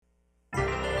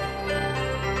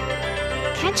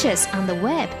Catch us on the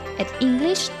web at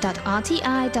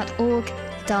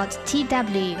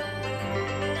english.rti.org.tw.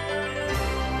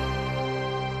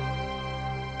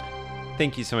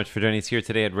 Thank you so much for joining us here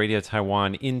today at Radio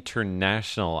Taiwan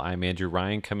International. I'm Andrew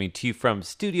Ryan, coming to you from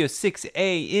Studio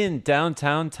 6A in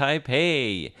downtown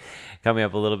Taipei. Coming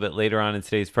up a little bit later on in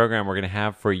today's program, we're going to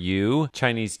have for you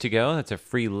Chinese to Go. That's a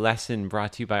free lesson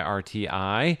brought to you by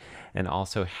RTI. And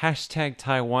also Hashtag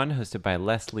Taiwan, hosted by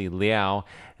Leslie Liao.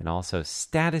 And also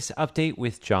Status Update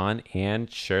with John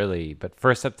and Shirley. But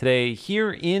first up today,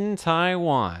 here in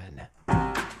Taiwan.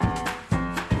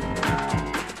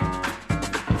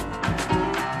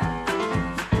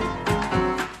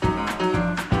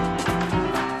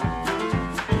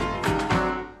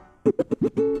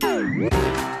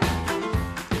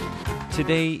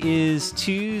 Today is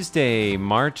Tuesday,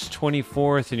 March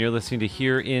 24th, and you're listening to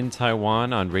Here in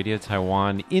Taiwan on Radio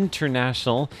Taiwan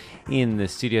International. In the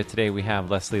studio today, we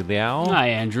have Leslie Liao. Hi,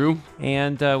 Andrew.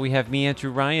 And we have me,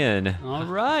 Andrew Ryan. All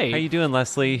right. How you doing,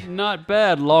 Leslie? Not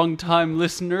bad. Long-time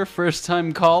listener,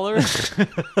 first-time caller.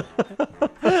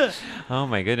 Oh,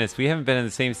 my goodness. We haven't been in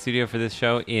the same studio for this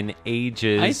show in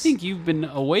ages. I think you've been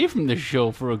away from the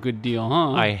show for a good deal,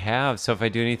 huh? I have. So if I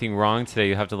do anything wrong today,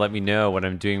 you have to let me know what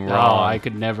I'm doing Oh, wrong. I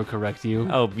could never correct you.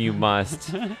 Oh, you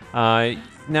must.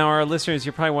 Now, our listeners,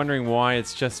 you're probably wondering why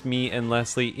it's just me and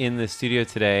Leslie in the studio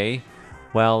today.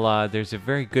 Well, there's a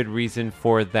very good reason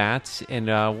for that, and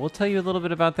we'll tell you a little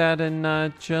bit about that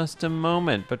in just a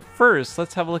moment. But first,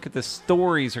 let's have a look at the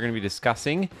stories we're going to be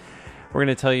discussing. We're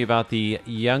going to tell you about the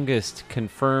youngest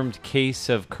confirmed case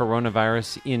of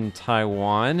coronavirus in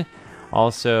Taiwan.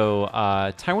 Also,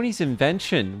 Taiwanese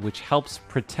invention, which helps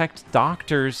protect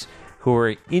doctors who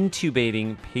are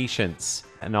intubating patients.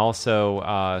 And also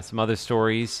some other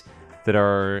stories that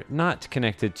are not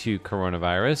connected to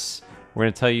coronavirus. We're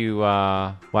going to tell you,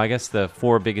 I guess the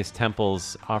 4 biggest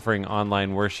temples offering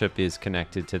online worship is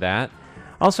connected to that.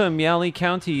 Also in Miaoli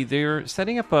County, they're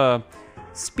setting up a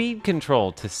speed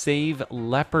control to save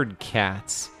leopard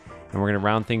cats. And we're going to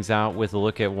round things out with a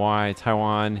look at why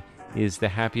Taiwan is the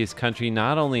happiest country,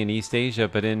 not only in East Asia,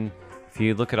 but if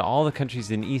you look at all the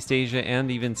countries in East Asia and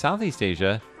even Southeast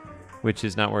Asia, which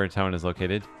is not where Taiwan is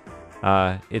located,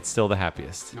 it's still the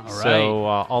happiest. All right. So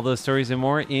all those stories and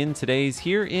more in today's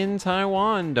Here in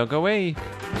Taiwan. Don't go away.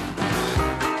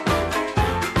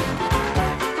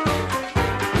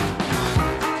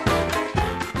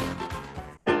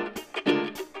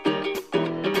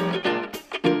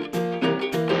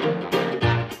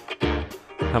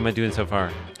 How am I doing so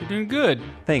far? You're doing good.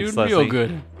 Thanks, doing Leslie. real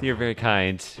good. You're very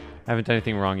kind. I haven't done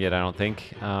anything wrong yet, I don't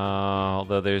think.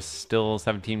 Although there's still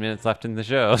 17 minutes left in the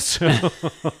show, so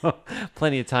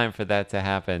plenty of time for that to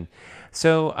happen.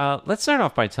 So let's start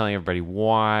off by telling everybody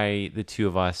why the two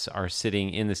of us are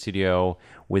sitting in the studio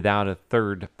without a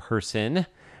third person.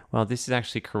 Well, this is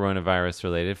actually coronavirus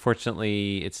related.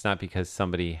 Fortunately, it's not because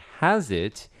somebody has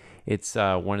it. It's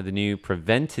one of the new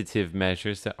preventative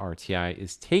measures that RTI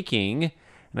is taking.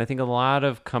 And I think a lot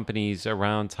of companies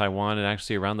around Taiwan and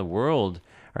actually around the world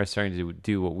are starting to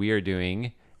do what we are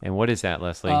doing. And what is that,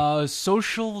 Leslie?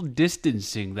 Social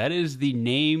distancing. That is the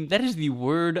name. That is the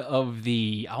word of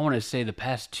the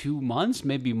past 2 months,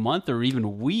 maybe month or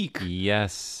even week.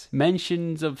 Yes.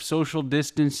 Mentions of social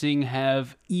distancing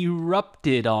have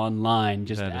erupted online,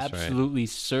 just That is absolutely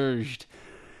surged.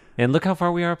 And look how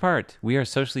far we are apart. We are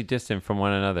socially distant from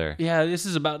one another. Yeah, this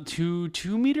is about 2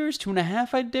 meters,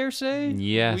 2.5, I dare say.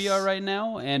 Yes. We are right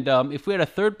now. And if we had a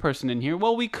third person in here,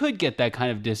 well, we could get that kind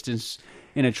of distance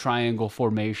in a triangle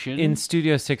formation. In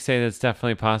Studio 6A, that's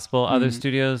definitely possible. Other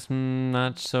studios,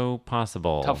 not so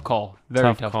possible. Tough call.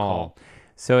 Very tough call.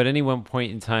 So at any one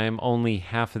point in time, only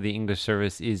half of the English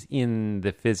service is in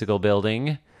the physical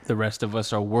building. The rest of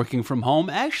us are working from home.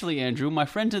 Actually, Andrew, my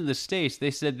friends in the States, they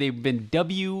said they've been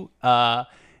WFH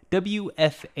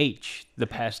the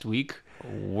past week.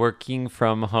 Working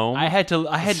from home. I had to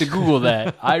Google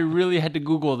that. I really had to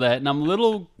Google that, and I'm a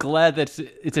little glad that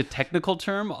it's a technical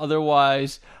term.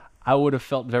 Otherwise, I would have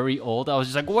felt very old. I was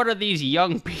just like, what are these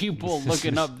young people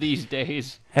looking up these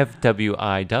days?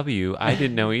 FWIW. I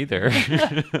didn't know either.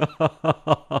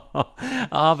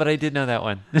 But I did know that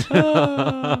one.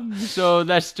 So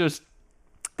that's just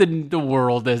the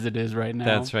world as it is right now.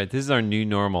 That's right. This is our new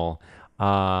normal.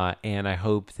 And I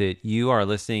hope that you are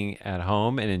listening at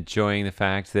home and enjoying the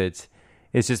fact that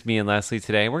it's just me and Leslie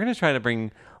today. We're going to try to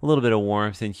bring a little bit of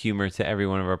warmth and humor to every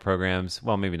one of our programs.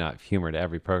 Well, maybe not humor to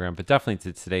every program, but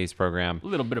definitely to today's program. A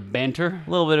little bit of banter. A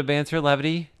little bit of banter,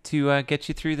 levity to get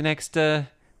you through the next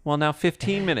Well, now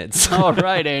 15 minutes. All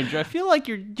right, Andrew. I feel like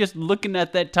you're just looking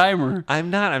at that timer.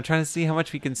 I'm not. I'm trying to see how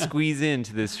much we can squeeze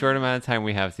into this short amount of time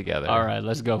we have together. All right,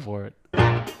 let's go for it.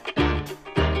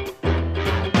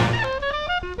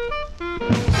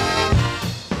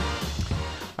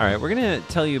 All right, we're going to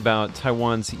tell you about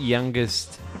Taiwan's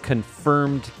youngest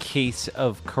confirmed case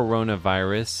of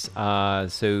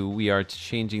coronavirus. So we are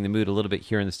changing the mood a little bit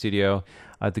here in the studio.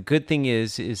 The good thing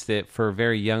is that for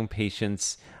very young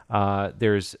patients,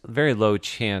 there's very low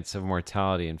chance of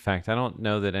mortality. In fact, I don't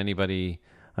know that anybody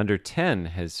under 10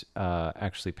 has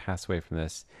actually passed away from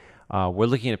this. We're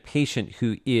looking at a patient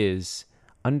who is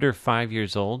under 5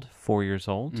 years old, 4 years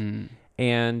old.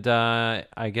 And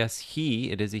I guess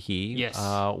it is a he, Yes.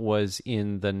 Was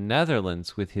in the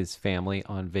Netherlands with his family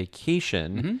on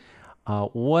vacation.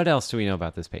 What else do we know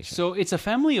about this patient? So it's a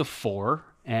family of 4,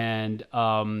 and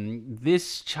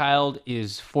this child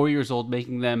is 4 years old,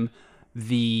 making them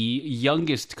the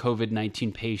youngest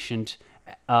COVID-19 patient,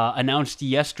 announced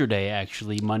yesterday,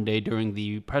 actually, Monday, during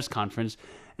the press conference.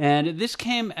 And this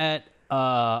came at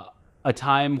a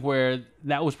time where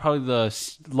that was probably the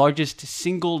largest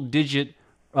single-day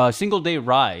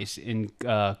rise in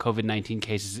COVID-19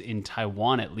 cases in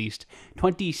Taiwan, at least.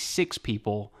 26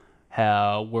 people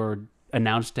were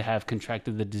announced to have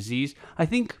contracted the disease. I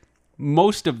think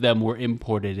most of them were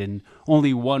imported, and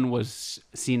only one was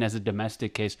seen as a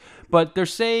domestic case. But they're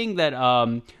saying that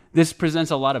this presents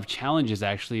a lot of challenges,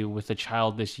 actually, with a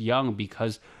child this young,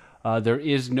 because there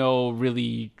is no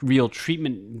real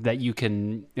treatment that you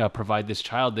can provide this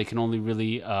child. They can only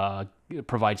really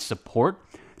provide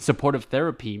supportive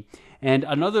therapy. And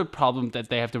another problem that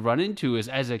they have to run into is,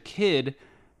 as a kid,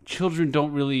 children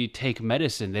don't really take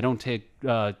medicine. They don't take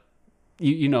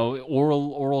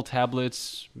oral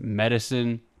tablets,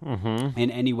 medicine in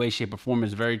any way, shape, or form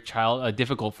is very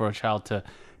difficult for a child to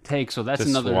take. So that's to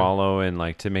another swallow and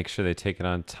to make sure they take it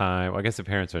on time. Well, I guess the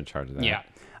parents are in charge of that. Yeah.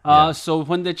 So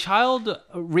when the child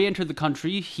re-entered the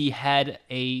country, he had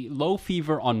a low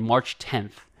fever on March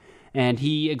 10th, and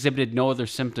he exhibited no other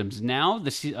symptoms. Now,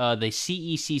 the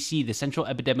CECC, the Central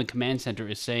Epidemic Command Center,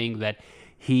 is saying that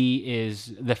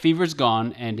the fever's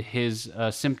gone, and his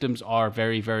symptoms are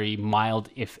very, very mild,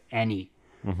 if any.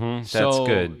 That's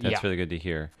good. That's really good to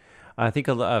hear. I think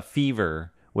a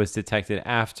fever was detected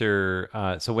after,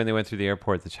 so when they went through the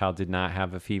airport, the child did not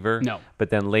have a fever. No. But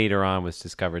then later on was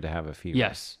discovered to have a fever.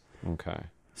 Yes. Okay.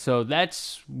 So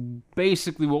that's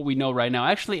basically what we know right now.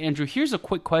 Actually, Andrew, here's a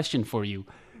quick question for you.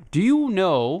 Do you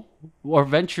know, or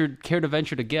care to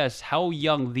venture to guess, how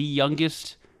young the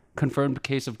youngest confirmed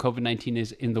case of COVID-19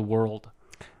 is in the world?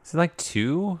 Is it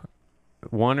 2?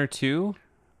 1 or 2?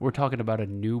 We're talking about a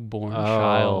newborn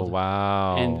child. Oh,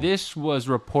 wow. And this was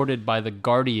reported by The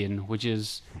Guardian, which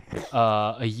is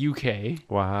a UK.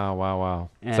 Wow.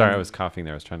 And Sorry, I was coughing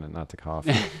there. I was trying not to cough.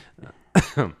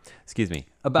 Excuse me.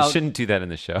 About- You shouldn't do that in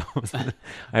the show.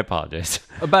 I apologize.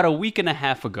 About a week and a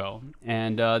half ago.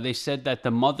 And they said that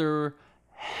the mother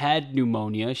had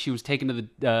pneumonia. She was taken to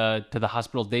the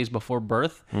hospital days before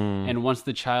birth. And once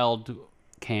the child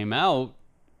came out,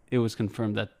 it was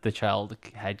confirmed that the child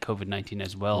had COVID-19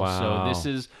 as well. Wow.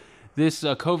 So this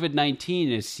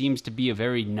COVID-19 seems to be a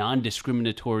very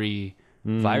non-discriminatory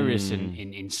virus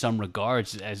in some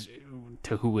regards as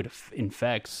to who it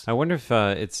infects. I wonder if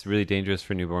it's really dangerous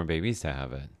for newborn babies to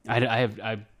have it.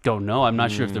 I don't know. I'm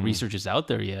not sure if the research is out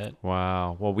there yet.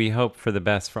 Wow. Well, we hope for the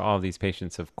best for all of these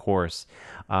patients, of course.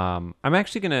 I'm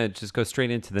actually going to just go straight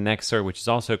into the next story, which is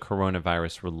also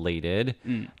coronavirus related.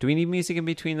 Do we need music in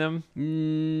between them?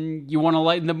 You want to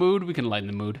lighten the mood? We can lighten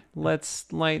the mood.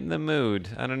 Let's lighten the mood.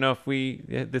 I don't know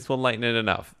if this will lighten it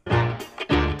enough.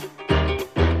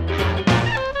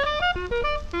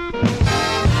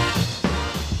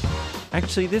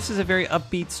 Actually, this is a very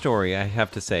upbeat story, I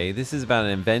have to say. This is about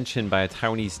an invention by a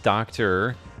Taiwanese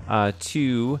doctor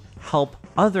to help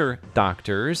other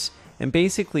doctors. And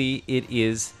basically, it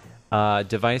is a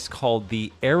device called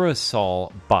the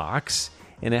aerosol box,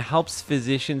 and it helps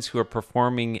physicians who are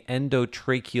performing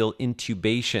endotracheal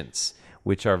intubations,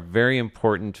 which are very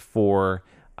important for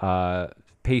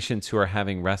patients who are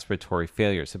having respiratory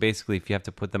failure. So basically, if you have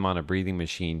to put them on a breathing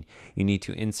machine, you need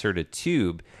to insert a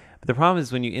tube. But the problem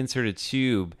is when you insert a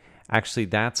tube, actually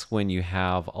that's when you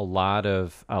have a lot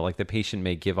of, the patient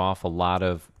may give off a lot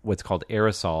of what's called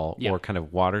aerosol or kind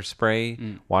of water spray,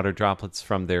 water droplets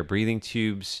from their breathing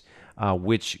tubes,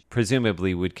 which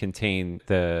presumably would contain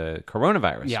the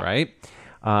coronavirus, right?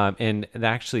 And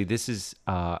actually this is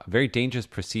a very dangerous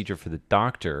procedure for the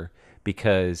doctor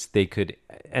because they could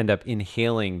end up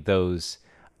inhaling those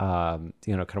kind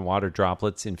of water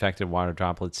droplets, infected water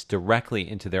droplets, directly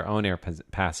into their own air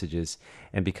passages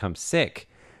and become sick.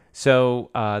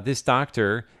 So this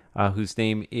doctor, whose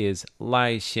name is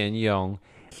Lai Xianyong,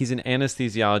 he's an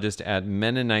anesthesiologist at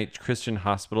Mennonite Christian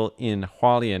Hospital in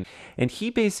Hualien. And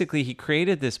he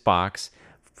created this box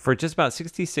for just about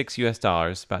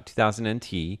 $66, about 2,000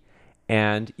 NT.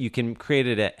 And you can create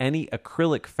it at any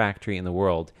acrylic factory in the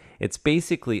world. It's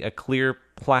basically a clear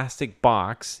plastic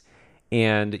box,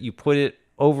 and you put it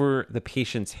over the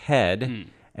patient's head,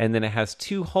 and then it has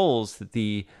two holes that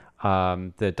the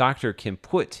doctor can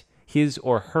put his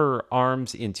or her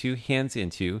hands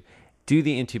into, do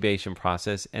the intubation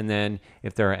process, and then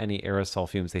if there are any aerosol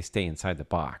fumes, they stay inside the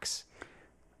box.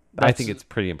 I think it's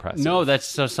pretty impressive. No, that's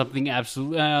something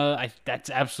absolutely. That's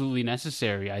absolutely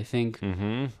necessary. I think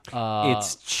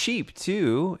it's cheap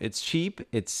too. It's cheap.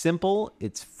 It's simple.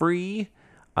 It's free,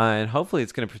 and hopefully,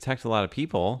 it's going to protect a lot of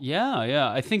people.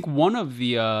 Yeah. I think one of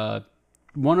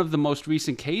the most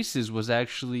recent cases was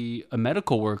actually a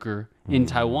medical worker in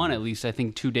Taiwan. At least I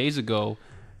think 2 days ago,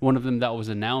 one of them that was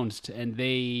announced, and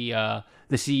the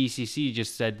CECC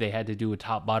just said they had to do a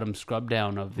top-bottom scrub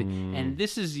down of the. And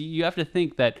this is, you have to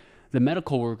think that the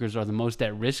medical workers are the most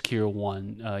at risk here.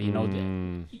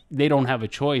 They don't have a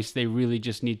choice. They really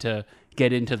just need to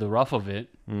get into the rough of it.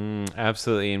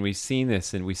 Absolutely, and we've seen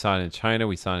this, and we saw it in China,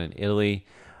 we saw it in Italy.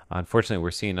 Unfortunately,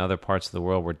 we're seeing other parts of the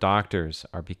world where doctors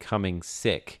are becoming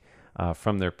sick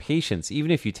from their patients.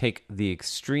 Even if you take the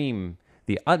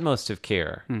utmost of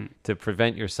care to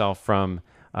prevent yourself from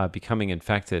becoming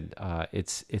infected,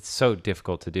 it's so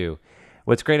difficult to do.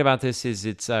 What's great about this is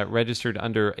it's registered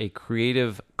under a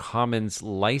Creative Commons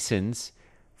license,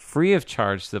 free of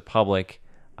charge to the public,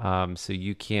 so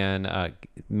you can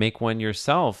make one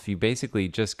yourself. You basically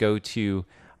just go to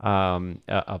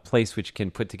a place which can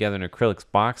put together an acrylics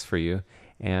box for you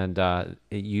and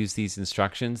use these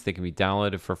instructions. They can be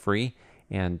downloaded for free,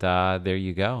 and there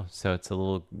you go. So it's a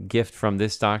little gift from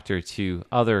this doctor to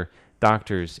other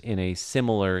doctors in a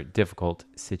similar difficult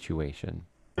situation.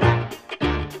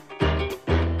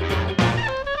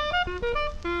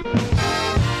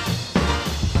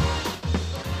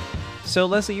 So,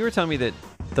 Leslie, you were telling me that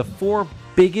the 4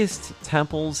 biggest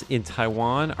temples in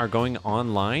Taiwan are going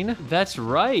online? That's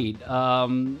right.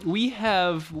 We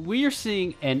are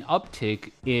seeing an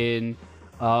uptick in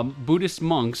Buddhist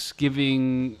monks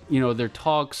giving, their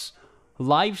talks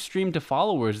live stream to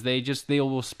followers. They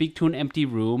will speak to an empty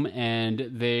room, and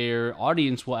their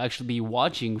audience will actually be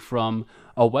watching from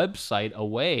a website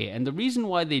away. And the reason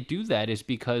why they do that is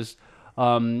because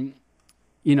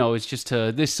it's just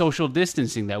this social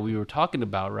distancing that we were talking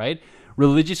about, right?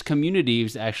 Religious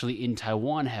communities actually in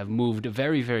Taiwan have moved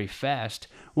very, very fast.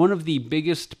 One of the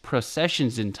biggest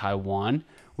processions in Taiwan,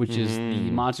 which is the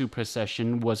Mazu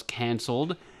procession, was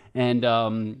canceled.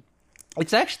 And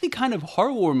it's actually kind of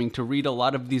heartwarming to read a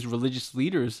lot of these religious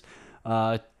leaders.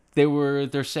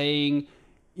 They're saying,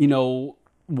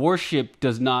 worship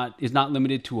is not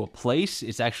limited to a place.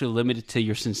 It's actually limited to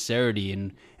your sincerity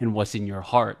and what's in your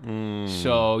heart.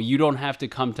 So you don't have to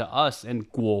come to us. And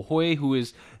Guo Hui, who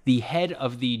is the head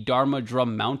of the Dharma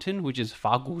Drum Mountain, which is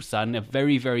Fagusan, a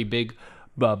very, very big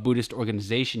Buddhist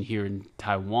organization here in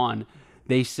Taiwan,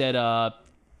 they said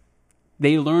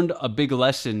they learned a big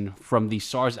lesson from the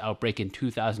SARS outbreak in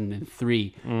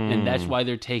 2003, and that's why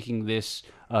they're taking this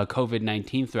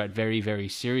COVID-19 threat very, very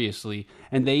seriously.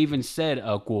 And they even said,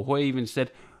 Guo Hui even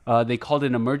said, they called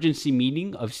an emergency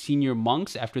meeting of senior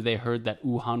monks after they heard that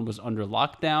Wuhan was under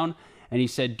lockdown. And he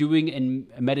said, doing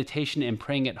a meditation and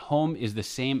praying at home is the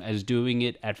same as doing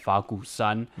it at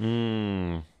Fagusan.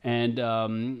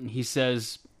 And he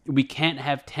says, we can't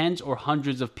have tens or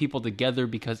hundreds of people together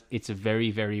because it's very,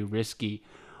 very risky.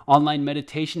 Online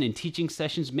meditation and teaching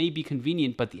sessions may be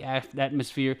convenient, but the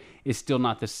atmosphere is still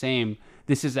not the same.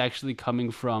 This is actually coming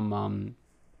from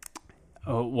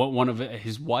one of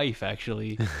his wife,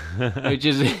 actually, which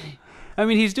is,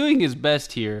 he's doing his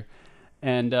best here.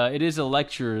 And it is a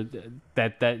lecture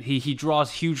that he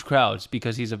draws huge crowds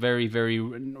because he's a very, very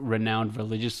renowned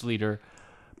religious leader.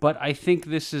 But I think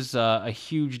this is a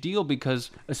huge deal because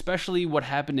especially what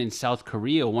happened in South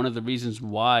Korea, one of the reasons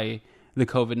why the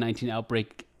COVID-19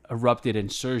 outbreak erupted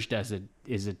and surged as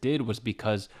it did was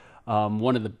because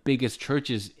one of the biggest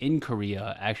churches in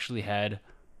Korea actually had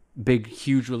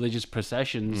huge religious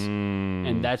processions.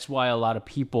 And that's why a lot of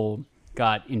people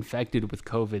got infected with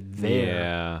COVID there.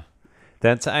 Yeah.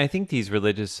 I think these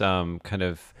religious kind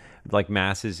of like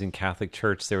masses in Catholic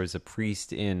Church, there was a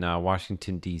priest in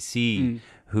Washington, D.C.,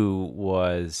 who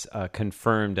was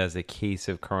confirmed as a case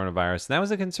of coronavirus. And that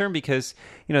was a concern because,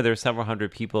 there were several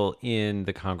hundred people in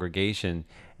the congregation.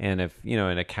 And if, in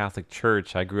a Catholic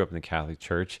church, I grew up in the Catholic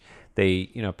church, they,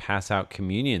 pass out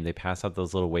communion. They pass out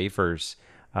those little wafers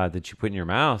that you put in your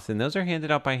mouth, and those are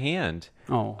handed out by hand.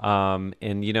 Oh.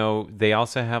 And they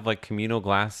also have like communal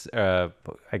glass. I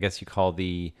guess you call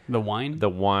the wine? The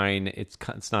wine.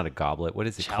 It's not a goblet. What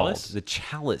is it Chalice? called? The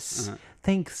chalice.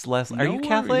 Thanks, Leslie. Are No you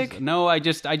Catholic? worries. No, I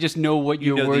just know what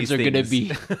your know words these are going to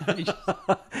things.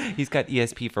 be. He's got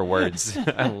ESP for words.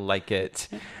 I like it.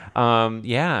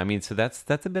 Yeah, I mean, so that's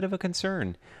a bit of a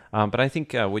concern. But I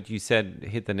think what you said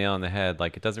hit the nail on the head.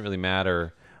 Like, it doesn't really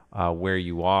matter where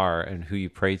you are and who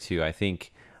you pray to. I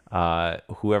think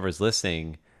whoever's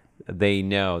listening, they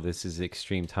know this is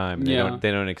extreme time.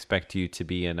 They don't expect you to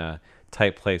be in a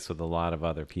tight place with a lot of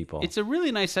other people. It's a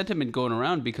really nice sentiment going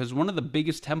around because one of the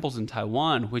biggest temples in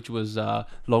Taiwan, which was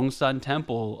Longshan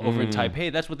Temple over in Taipei,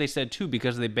 that's what they said too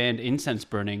because they banned incense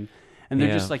burning. And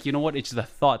they're just like, you know what? It's the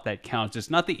thought that counts. It's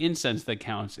not the incense that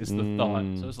counts. It's the thought.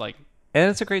 So it's like... And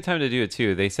it's a great time to do it,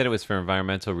 too. They said it was for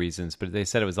environmental reasons, but they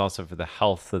said it was also for the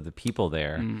health of the people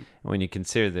there. And when you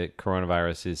consider that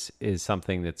coronavirus is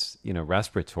something that's,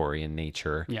 respiratory in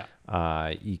nature,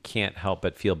 you can't help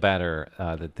but feel better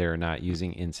that they're not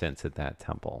using incense at that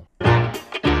temple.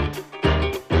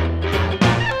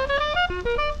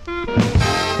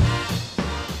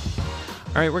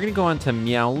 All right, we're going to go on to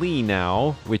Miaoli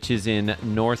now, which is in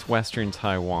northwestern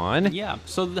Taiwan. Yeah,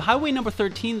 so the highway number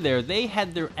 13 there, they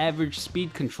had their average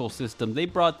speed control system. They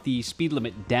brought the speed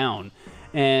limit down.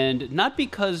 And not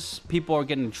because people are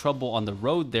getting in trouble on the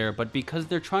road there, but because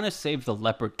they're trying to save the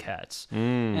leopard cats.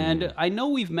 And I know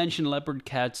we've mentioned leopard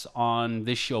cats on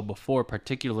this show before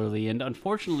particularly, and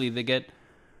unfortunately they get...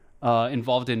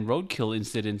 involved in roadkill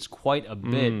incidents quite a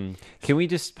bit. Can we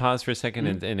just pause for a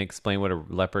second and explain what a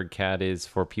leopard cat is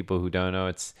for people who don't know?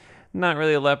 It's not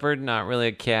really a leopard, not really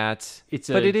a cat,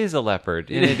 but it is a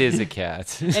leopard and it is a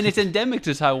cat. And it's endemic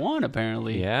to Taiwan,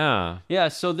 apparently. Yeah. Yeah,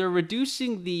 so they're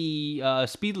reducing the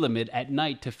speed limit at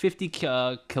night to 50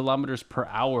 kilometers per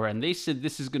hour, and they said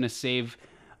this is going to save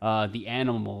the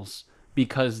animals.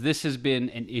 Because this has been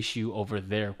an issue over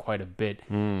there quite a bit.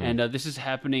 And this is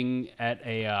happening at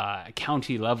a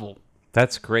county level.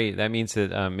 That's great. That means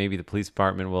that maybe the police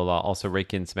department will also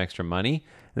rake in some extra money.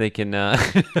 They can...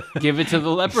 Give it to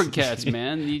the leopard cats,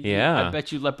 man. Yeah. I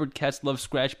bet you leopard cats love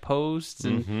scratch posts.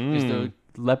 And is the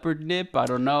leopard nip? I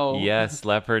don't know. Yes,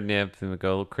 leopard nip. They go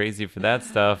a little crazy for that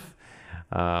stuff.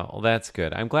 Well, that's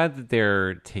good. I'm glad that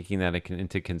they're taking that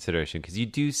into consideration because you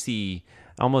do see...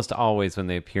 Almost always when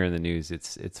they appear in the news,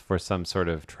 it's for some sort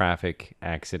of traffic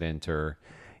accident or,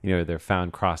 they're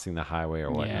found crossing the highway or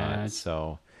whatnot. Yeah,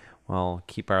 so, well,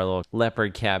 keep our little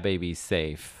leopard cat babies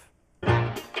safe.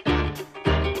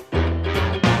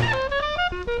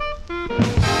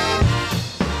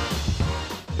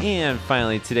 And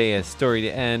finally, today, a story to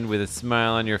end with a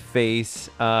smile on your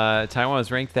face. Taiwan was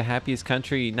ranked the happiest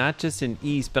country, not just in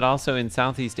East, but also in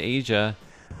Southeast Asia.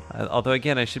 Although,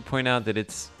 again, I should point out that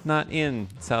it's not in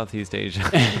Southeast Asia.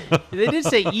 They did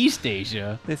say East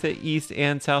Asia. They say East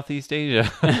and Southeast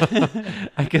Asia.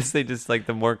 I guess they just like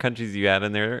the more countries you add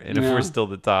in there, and if we're still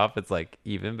the top, it's like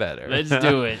even better. Let's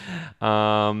do it.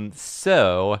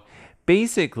 So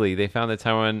basically, they found that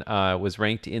Taiwan was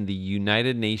ranked in the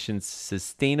United Nations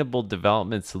Sustainable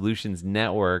Development Solutions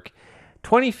Network,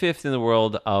 25th in the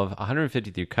world of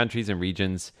 153 countries and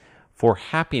regions, for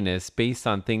happiness based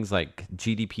on things like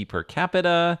GDP per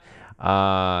capita,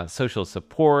 social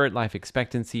support, life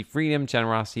expectancy, freedom,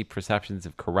 generosity, perceptions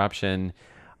of corruption.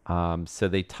 So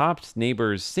they topped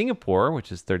neighbors Singapore,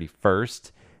 which is 31st,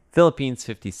 Philippines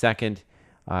 52nd,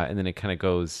 and then it kind of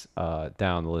goes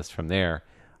down the list from there.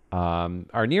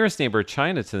 Our nearest neighbor,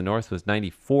 China, to the north was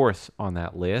 94th on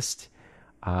that list.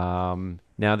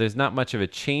 Now, there's not much of a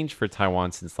change for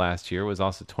Taiwan since last year. It was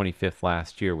also 25th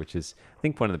last year, which is, I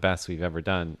think, one of the best we've ever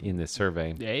done in this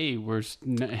survey. Hey, we're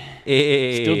still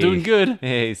Hey. doing good.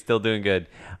 Hey, still doing good.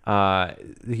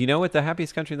 You know what the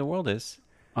happiest country in the world is?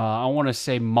 I want to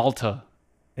say Malta.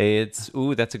 That's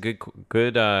a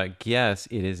good guess.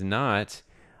 It is not.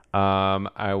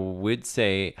 I would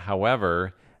say,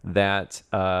 however, that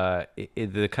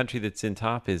the country that's in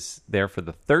top is there for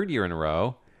the third year in a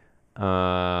row.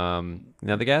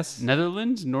 Another guess?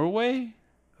 Netherlands, Norway,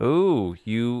 Oh,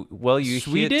 you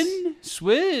Sweden,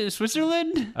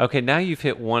 Switzerland. Okay, now you've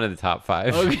hit one of the top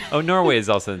five. Okay. Oh, Norway is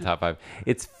also in the top five.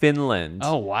 It's Finland.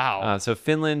 Oh, wow. So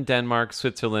Finland, Denmark,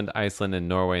 Switzerland, Iceland, and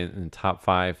Norway in the top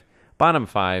five. Bottom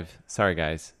five, sorry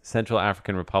guys, Central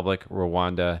African Republic,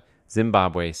 Rwanda,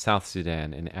 Zimbabwe, South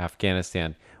Sudan, and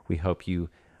Afghanistan. We hope you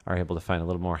are able to find a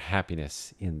little more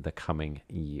happiness in the coming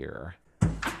year.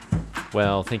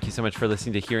 Well, thank you so much for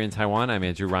listening to Here in Taiwan. I'm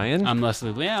Andrew Ryan. I'm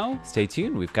Leslie Liao. Stay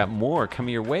tuned. We've got more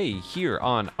coming your way here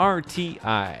on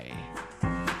RTI.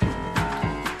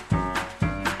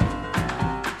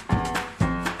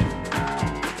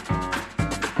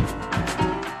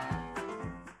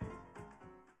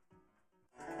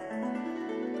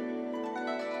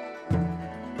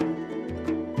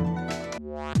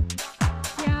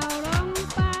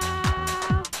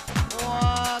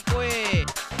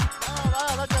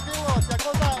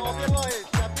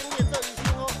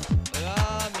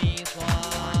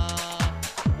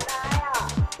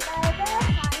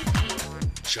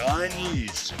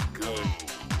 Chinese to go.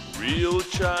 Real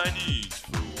Chinese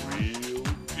for real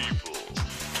people.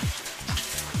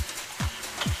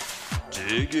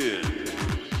 Dig in.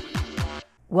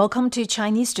 Welcome to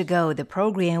Chinese to Go, the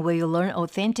program where you learn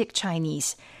authentic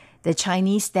Chinese, the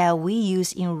Chinese that we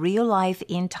use in real life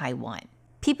in Taiwan.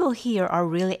 People here are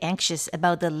really anxious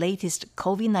about the latest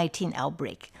COVID-19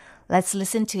 outbreak. Let's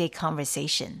listen to a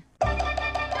conversation.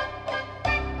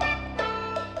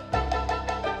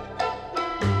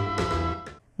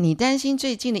 你担心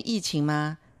最近的疫情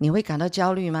吗？你会感到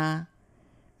焦虑吗？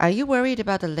 Are you worried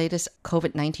about the latest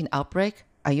COVID-19 outbreak?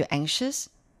 Are you anxious?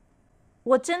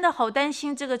 我真的好担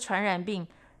心这个传染病，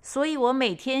所以我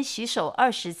每天洗手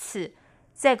20次，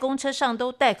在公车上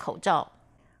都戴口罩。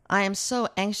 I am so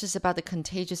anxious about the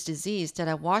contagious disease that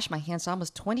I wash my hands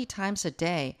almost 20 times a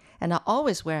day, and I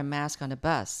always wear a mask on the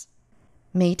bus.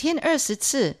 每天20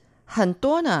次，很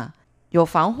多呢。有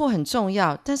防护很重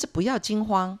要，但是不要惊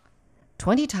慌。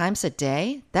20 times a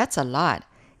day? That's a lot.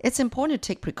 It's important to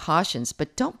take precautions, but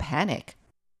don't panic.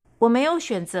 我没有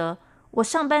选择，我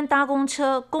上班搭公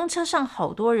车，公车上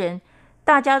好多人，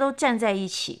大家都站在一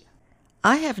起。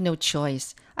 I have no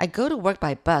choice. I go to work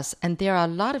by bus, and there are a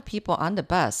lot of people on the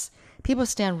bus. People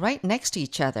stand right next to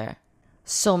each other.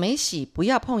 手没洗，不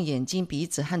要碰眼睛、鼻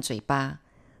子和嘴巴。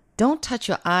Don't touch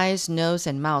your eyes, nose,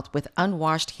 and mouth with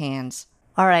unwashed hands.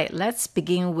 All right, let's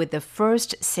begin with the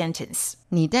first sentence.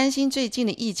 你担心最近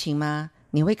的疫情吗？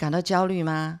你会感到焦虑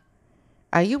吗？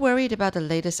 Are you worried about the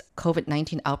latest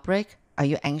COVID-19 outbreak? Are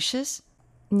you anxious?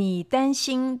 你担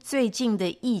心最近的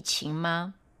疫情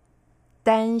吗？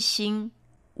担心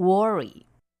worry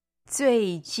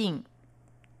最近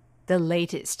the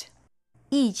latest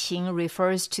疫情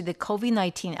refers to the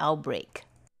COVID-19 outbreak.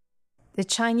 The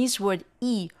Chinese word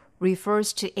疫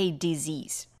refers to a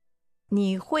disease.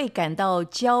 你会感到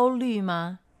焦虑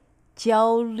吗？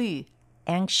焦虑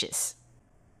anxious.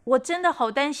 我真的好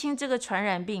担心这个传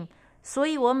染病，所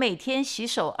以我每天洗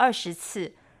手20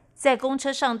次，在公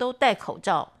车上都戴口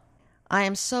罩。 I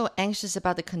am so anxious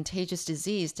about the contagious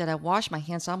disease that I wash my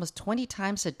hands almost 20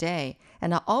 times a day,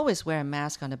 and I always wear a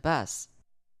mask on the bus.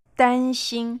 担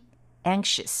心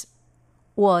anxious.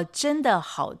 我真的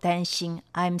好担心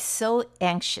I'm so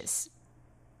anxious.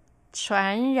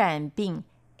 传染病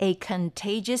a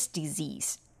contagious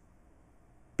disease.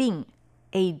 病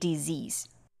a disease.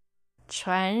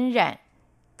 传染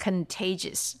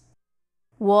contagious.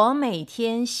 我每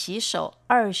天洗手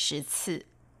20次。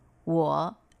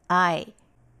我 I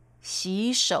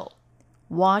洗手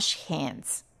wash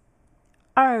hands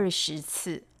 20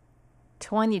次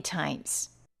 20 times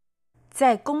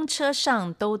在公车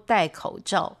上都戴口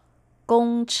罩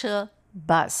公车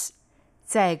bus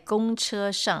在公车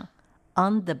上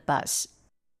on the bus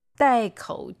戴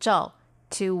口罩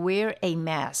to wear a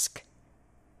mask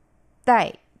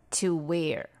戴 to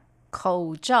wear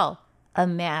口罩 a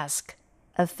mask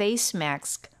a face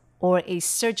mask or a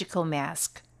surgical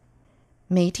mask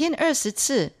每天20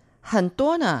次，很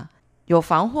多呢。有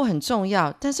防护很重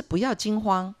要，但是不要惊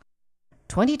慌。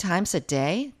20 times a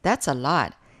day? That's a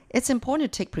lot. It's important to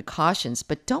take precautions,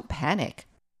 but don't panic.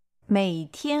 每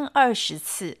天20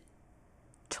次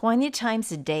 20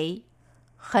 times a day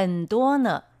很多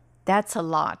呢 That's a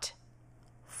lot.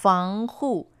 防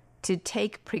护 to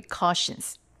take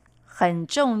precautions 很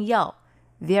重要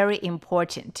Very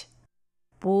important.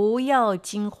 不要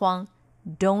惊慌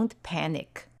Don't panic.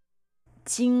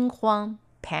 惊慌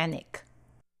panic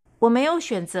我没有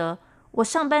选择我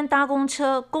上班搭公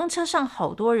车公车上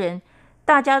好多人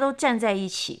大家都站在一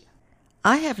起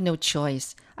I have no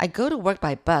choice. I go to work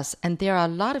by bus, and there are a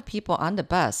lot of people on the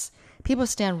bus. People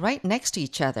stand right next to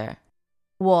each other.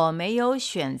 我没有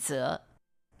选择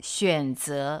选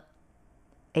择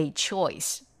a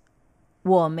choice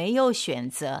我没有选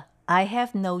择 I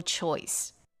have no choice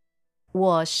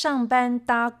我上班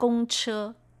搭公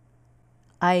车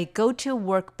I go to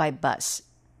work by bus.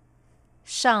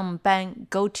 上班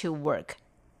go to work.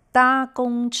 搭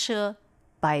公车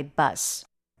by bus.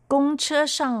 公车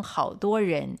上好多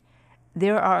人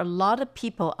There are a lot of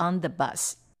people on the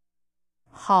bus.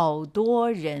 好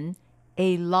多人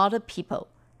a lot of people,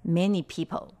 many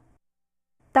people.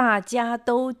 大家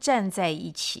都站在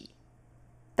一起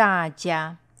大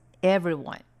家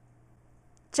everyone.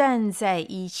 站在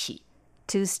一起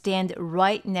to stand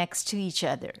right next to each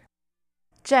other.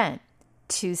 站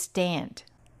to stand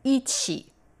一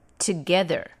起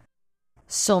together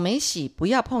手没洗，不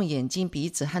要碰眼睛、鼻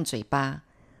子和嘴巴。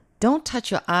Don't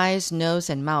touch your eyes,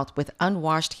 nose, and mouth with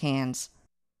unwashed hands.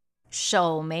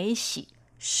 手没洗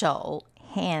手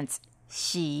hands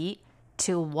洗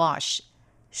to wash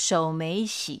手没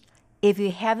洗 if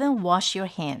you haven't washed your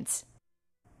hands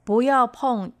不要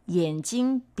碰眼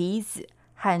睛、鼻子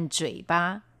和嘴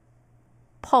巴。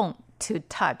碰 to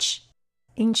touch.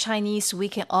 In Chinese, we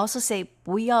can also say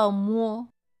不要摸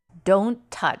don't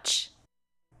touch.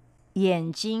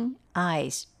 眼睛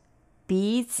eyes,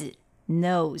 鼻子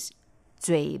nose,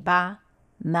 嘴巴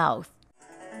mouth.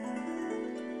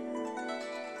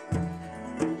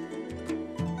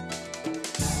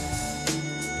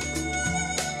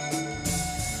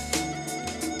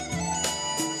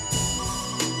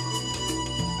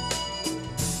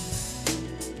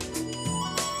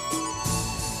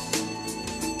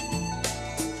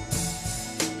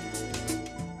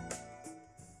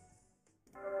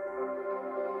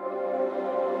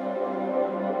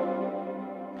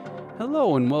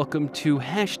 Hello and welcome to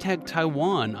Hashtag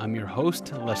Taiwan. I'm your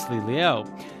host, Leslie Liao.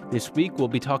 This week we'll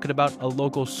be talking about a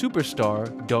local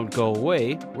superstar. Don't go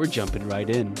away, we're jumping right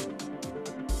in.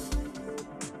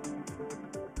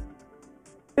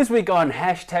 This week on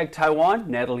Hashtag Taiwan,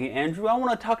 Natalie Andrew, I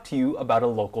want to talk to you about a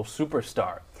local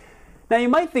superstar. Now you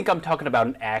might think I'm talking about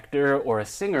an actor or a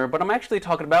singer, but I'm actually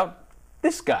talking about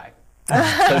this guy.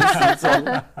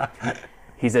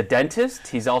 He's a dentist,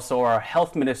 he's also our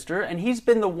health minister, and he's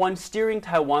been the one steering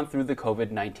Taiwan through the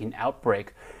COVID-19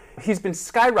 outbreak. He's been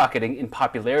skyrocketing in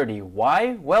popularity.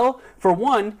 Why? Well, for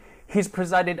one, he's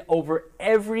presided over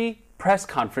every press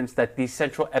conference that the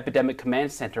Central Epidemic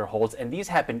Command Center holds, and these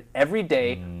happen every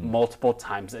day, multiple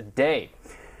times a day.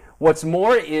 What's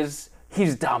more is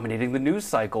he's dominating the news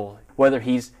cycle, whether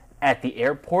he's at the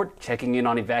airport checking in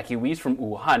on evacuees from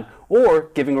Wuhan or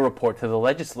giving a report to the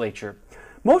legislature.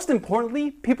 Most importantly,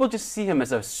 people just see him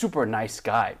as a super nice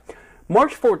guy.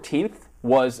 March 14th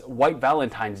was White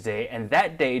Valentine's Day, and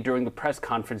that day during the press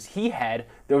conference he had,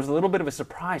 there was a little bit of a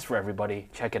surprise for everybody.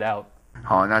 Check it out.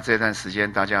 好，那这段时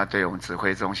间大家对我们指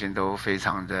挥中心都非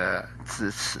常的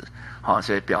支持，好，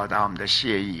所以表达我们的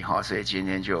谢意哈，所以今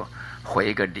天就回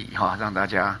一个礼哈，让大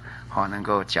家好能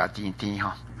够假滴滴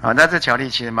哈。啊，那这巧克力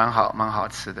其实蛮好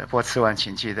吃的，不过吃完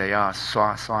请记得要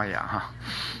刷牙哈。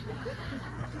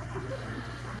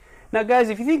Now, guys,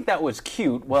 if you think that was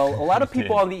cute, well, a lot of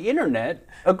people on the internet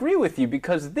agree with you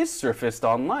because this surfaced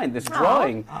online, this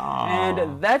drawing.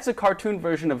 And that's a cartoon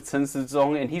version of Chen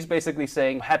Sizong, and he's basically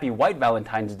saying, Happy White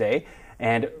Valentine's Day,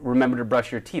 and remember to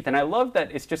brush your teeth. And I love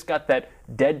that it's just got that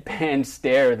deadpan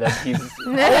stare that he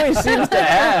always seems to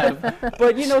have.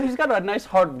 But, you know, he's got a nice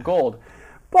heart of gold.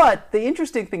 But the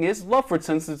interesting thing is, love for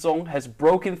Chen Sizong has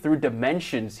broken through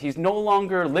dimensions. He's no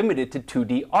longer limited to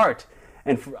 2D art.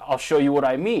 And I'll show you what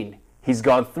I mean. He's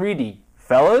gone 3D.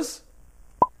 Fellas?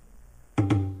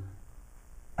 Oh,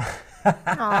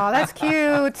 that's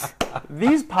cute.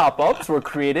 These pop-ups were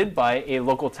created by a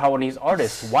local Taiwanese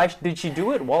artist. Why did she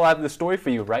do it? Well, I have the story for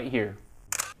you right here.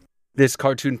 This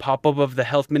cartoon pop-up of the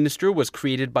health minister was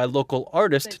created by local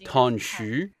artist Tan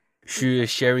Xu. Xu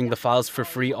is sharing the files for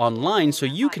free online so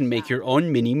you can make your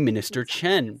own mini Minister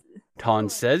Chen. Tan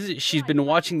says she's been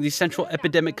watching the Central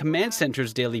Epidemic Command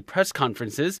Center's daily press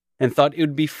conferences and thought it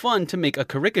would be fun to make a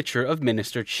caricature of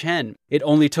Minister Chen. It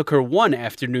only took her one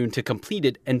afternoon to complete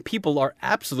it, and people are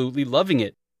absolutely loving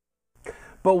it.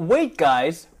 But wait,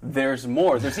 guys, there's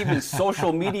more. There's even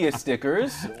social media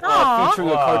stickers featuring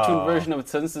a cartoon version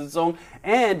of Chen Sizong,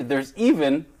 and there's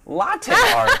even latte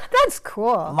art. That's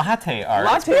cool. Latte art.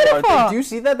 Latte art. Do you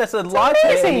see that? That's a latte,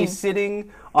 amazing. and he's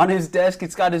sitting on his desk.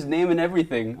 It's got his name and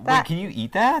everything. Wait, can you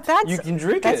eat that? You can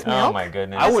drink that's it. milk? Oh my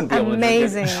goodness. I wouldn't be able to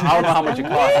Amazing. drink it. I don't know how much it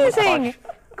costs. Amazing. It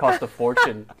cost a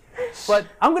fortune. But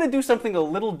I'm going to do something a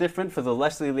little different for the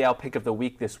Leslie Liao pick of the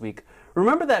week this week.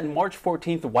 Remember that March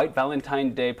 14th White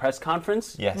Valentine Day press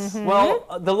conference? Yes. Well,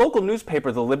 the local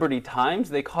newspaper, the Liberty Times,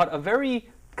 they caught a very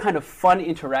kind of fun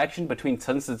interaction between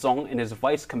Chen Sizong and his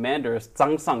vice commander,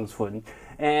 Zhang Sangcun.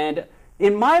 And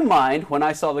in my mind, when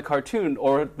I saw the cartoon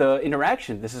or the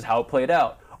interaction, this is how it played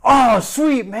out. Oh,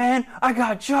 sweet, man. I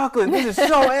got chocolate. This is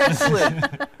so excellent.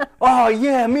 Oh,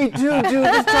 yeah, me too, dude.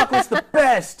 This chocolate's the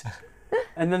best.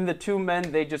 And then the two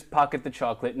men, they just pocket the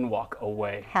chocolate and walk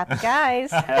away. Happy guys.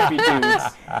 Happy dudes.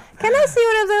 Can I see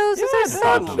one of those? Yes, Those are so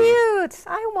absolutely. cute.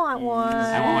 I want one.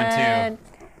 I want one too.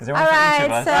 Is there one All for each right,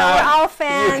 of us? so we're all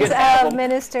fans can have of 'em.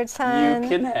 Minister Chen. You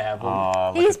can have them. Aw,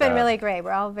 look He's at been that. really great.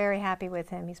 We're all very happy with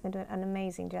him. He's been doing an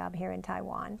amazing job here in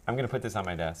Taiwan. I'm going to put this on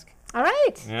my desk. All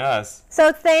right. Yes.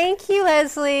 So thank you,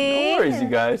 Leslie. No worries, you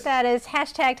guys. That is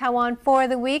hashtag Taiwan for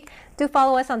the week. Do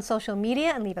follow us on social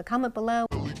media and leave a comment below.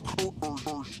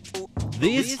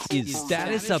 This is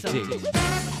Status Update.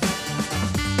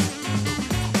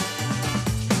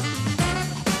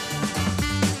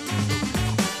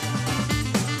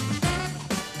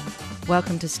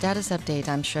 Welcome to Status Update.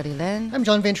 I'm Shirley Lin. I'm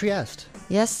John Van Trieste.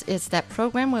 Yes, it's that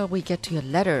program where we get to your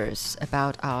letters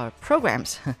about our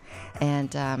programs and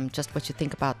just what you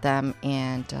think about them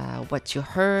and what you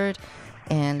heard.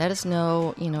 And let us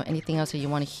know, anything else that you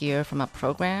want to hear from our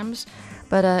programs.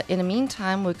 But in the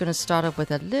meantime, we're going to start off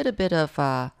with a little bit of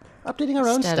updating our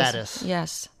own status.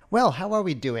 Yes. Well, how are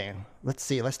we doing? Let's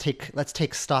see. Let's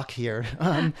take stock here.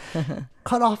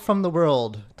 Cut off from the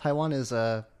world. Taiwan is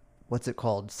what's it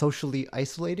called? Socially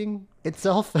isolating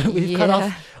itself. We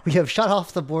have shut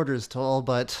off the borders to all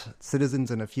but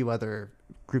citizens and a few other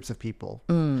groups of people.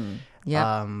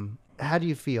 Yeah. How do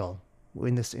you feel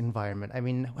in this environment? I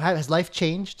mean, has life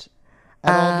changed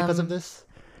at all because of this?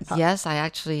 Yes, I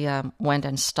actually went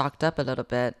and stocked up a little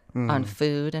bit on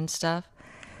food and stuff.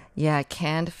 Yeah,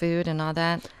 canned food and all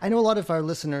that. I know a lot of our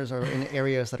listeners are in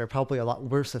areas that are probably a lot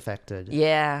worse affected.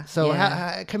 Yeah. So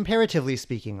comparatively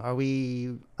speaking, are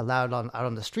we allowed out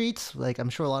on the streets? Like, I'm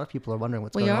sure a lot of people are wondering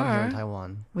what's going on here in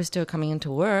Taiwan. We're still coming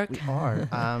into work. We are.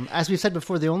 As we've said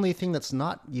before, the only thing that's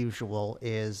not usual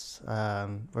is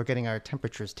we're getting our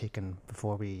temperatures taken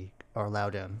before we are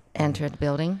allowed in. Enter the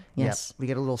building. Yes. Yep. We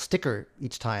get a little sticker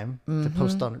each time to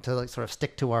post on, to sort of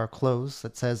stick to our clothes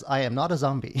that says, "I am not a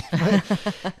zombie."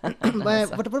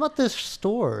 But what about the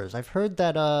stores? I've heard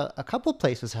that a couple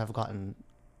places have gotten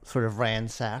sort of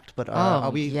ransacked, but are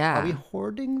we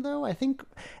hoarding though? I think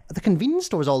the convenience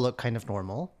stores all look kind of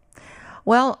normal.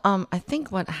 Well, I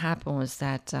think what happened was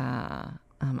that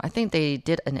I think they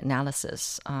did an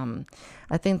analysis.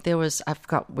 I think there was, I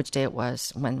forgot which day it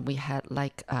was, when we had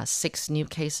like 6 new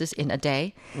cases in a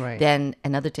day. Right. Then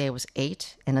another day was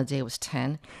 8, another day was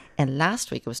 10, and last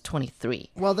week it was 23.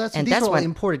 Well, these are all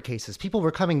imported cases. People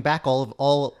were coming back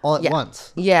all at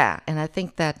once. Yeah, and I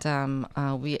think that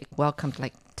we welcomed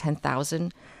like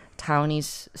 10,000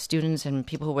 Taiwanese students and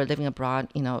people who were living abroad,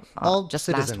 all just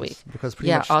citizens, last week. Because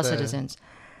pretty much all citizens.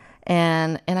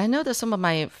 And I know that some of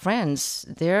my friends,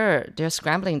 they're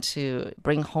scrambling to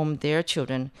bring home their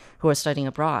children who are studying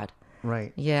abroad.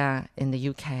 Right. Yeah, in the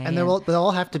UK. And they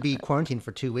all have to be quarantined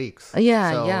for 2 weeks.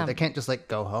 Yeah, so yeah. They can't just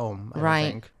go home. I right.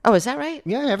 don't think. Oh, is that right?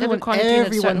 Yeah, everyone quarantined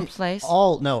at a certain place.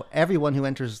 Everyone who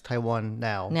enters Taiwan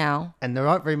now. And there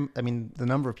aren't very. I mean, the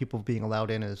number of people being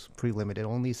allowed in is pretty limited.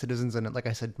 Only citizens and, like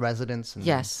I said, residents. And,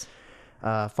 yes.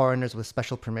 Foreigners with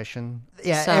special permission.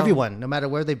 Yeah, So, everyone, no matter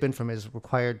where they've been from, is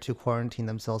required to quarantine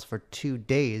themselves for 2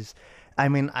 days. I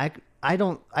mean, I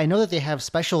know that they have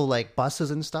special buses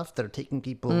and stuff that are taking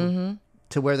people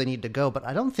to where they need to go, but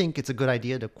I don't think it's a good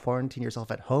idea to quarantine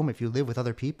yourself at home if you live with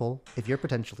other people. If you're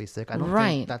potentially sick, I don't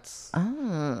think that's.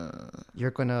 You're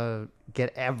gonna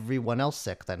get everyone else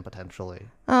sick then potentially.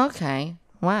 Oh, okay.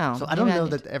 Wow. So I don't know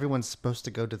that everyone's supposed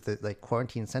to go to the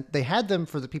quarantine center. They had them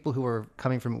for the people who were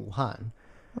coming from Wuhan.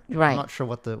 Right. I'm not sure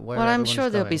where. Well, I'm sure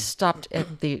they'll be stopped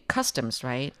at the customs,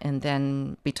 right, and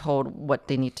then be told what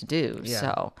they need to do. Yeah.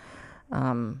 So,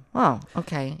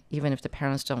 okay. Even if the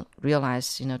parents don't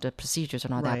realize, the procedures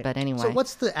and all that. But anyway. So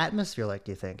what's the atmosphere like?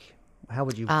 Do you think? How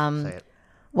would you say it?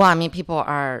 Well, I mean, people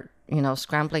are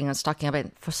scrambling and stocking up,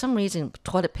 and for some reason,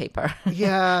 toilet paper.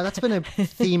 Yeah, that's been a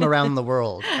theme around the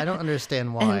world. I don't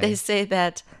understand why. And they say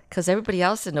that because everybody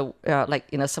else in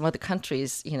the, some other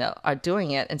countries, are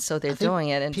doing it, and so they're doing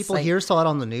it. And people here saw it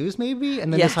on the news, maybe,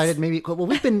 and then decided maybe. Well,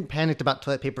 we've been panicked about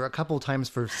toilet paper a couple of times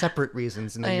for separate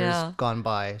reasons in the years gone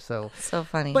by. So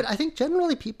funny. But I think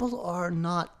generally people are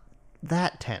not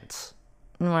that tense.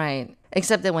 Right.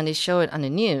 Except that when they show it on the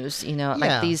news,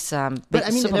 like these big But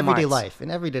I mean, in supermarkets.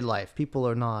 everyday life, people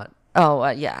are not. Oh,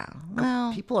 yeah.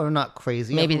 Well, people are not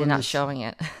crazy. Maybe they're not showing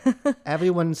it.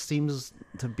 Everyone seems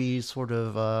to be sort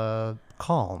of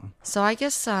calm. So I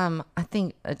guess I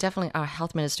think definitely our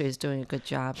health minister is doing a good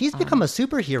job. He's become a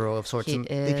superhero of sorts.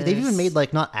 They've even made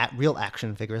not real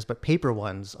action figures, but paper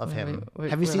ones of him.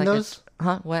 Have you seen those?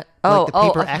 What? The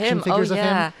paper action figures of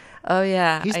him. Oh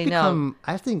yeah, I know.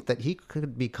 I think that he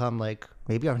could become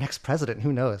maybe our next president.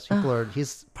 Who knows?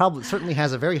 He's probably certainly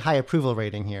has a very high approval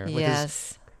rating here. With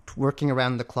his working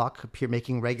around the clock,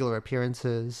 making regular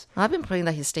appearances. I've been praying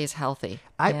that he stays healthy.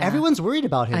 Everyone's worried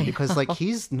about him because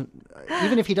he's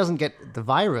even if he doesn't get the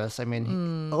virus. I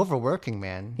mean, overworking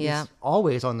man. He's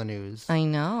always on the news. I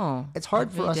know. It's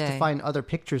hard for us to find other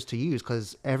pictures to use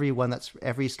because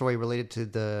every story related to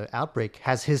the outbreak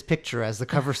has his picture as the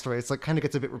cover story. It's kind of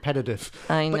gets a bit repetitive.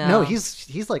 I know. But no,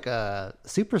 he's like a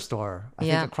superstar. I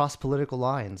think across political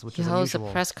lines, which is unusual. He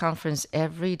holds a press conference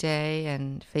every day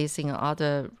and facing all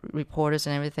the reporters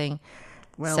and everything,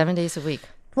 7 days a week.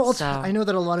 Well, So- I know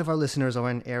that a lot of our listeners are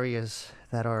in areas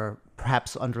that are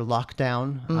perhaps under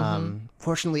lockdown.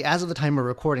 Fortunately, as of the time we're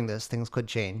recording this, things could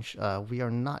change. We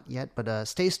are not yet, but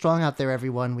stay strong out there,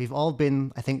 everyone. We've all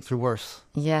been, I think, through worse.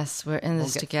 Yes, we're in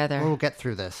this together. We'll get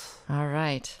through this. All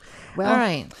right. Well, All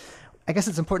right. I guess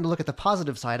it's important to look at the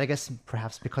positive side. I guess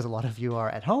perhaps because a lot of you are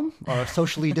at home or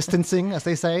socially distancing, as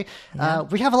they say.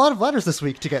 We have a lot of letters this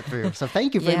week to get through. So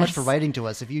thank you very much for Yes. writing to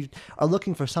us. If you are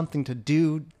looking for something to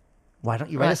do, why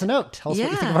don't you write Right. us a note? Tell us what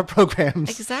you think Yeah. of our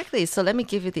programs. Exactly. So let me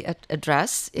give you the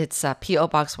address. It's P.O.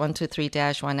 Box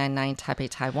 123-199 Taipei,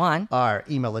 Taiwan. Our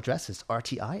email address is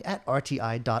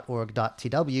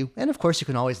rti@rti.org.tw. And of course, you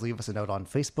can always leave us a note on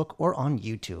Facebook or on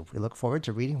YouTube. We look forward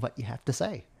to reading what you have to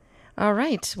say. All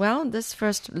right. Well, this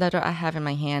first letter I have in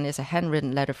my hand is a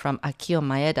handwritten letter from Akio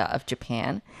Maeda of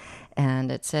Japan.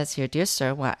 And it says here, Dear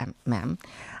Sir, ma'am,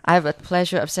 I have the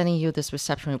pleasure of sending you this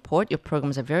reception report. Your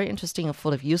programs are very interesting and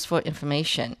full of useful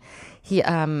information. He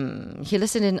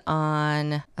listened in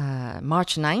on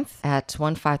March 9th at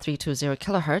 15320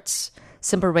 kilohertz.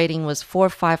 Simple rating was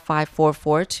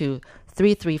 45544 to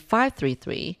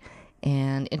 33533.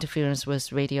 And interference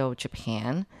was Radio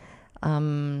Japan.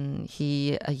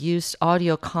 He used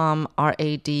Audiocom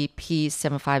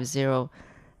RAD-P750.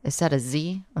 Is that a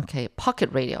Z? Okay, pocket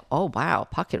radio. Oh, wow,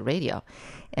 pocket radio.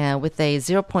 With a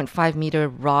 0.5 meter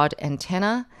rod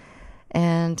antenna.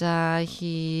 And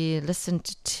he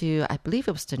listened to, I believe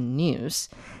it was the news.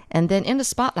 And then in the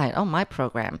spotlight, my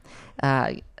program.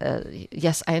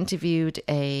 Yes, I interviewed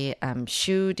a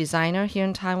shoe designer here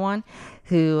in Taiwan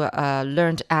who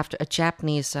learned after a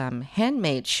Japanese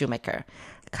handmade shoemaker,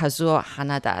 Kazuo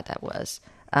Hanada, that was.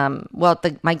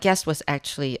 My guest was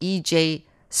actually E.J.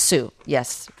 Su.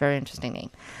 Yes, very interesting name.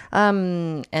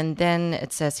 And then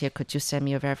it says here, could you send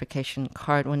me your verification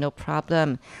card? Well, no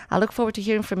problem. I look forward to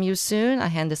hearing from you soon. I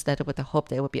hand this letter with the hope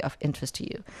that it will be of interest to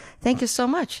you. Thank you so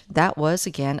much. That was,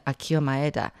 again, Akio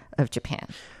Maeda of Japan.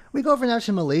 We go over now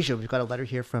to Malaysia. We've got a letter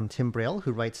here from Tim Braille,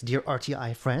 who writes, Dear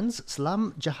RTI friends,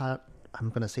 Salam Jahat... I'm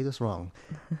going to say this wrong.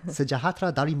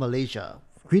 Sejahtera dari Malaysia.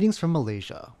 Greetings from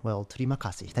Malaysia. Well, terima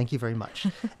kasih. Thank you very much.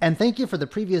 And thank you for the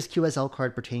previous QSL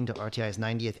card pertaining to RTI's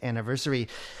 90th anniversary.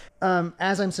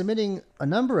 As I'm submitting a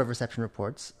number of reception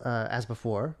reports, as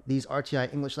before, these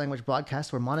RTI English language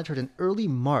broadcasts were monitored in early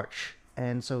March.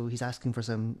 And so he's asking for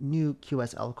some new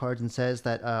QSL cards and says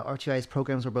that RTI's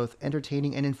programs were both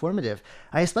entertaining and informative.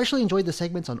 I especially enjoyed the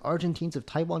segments on Argentines of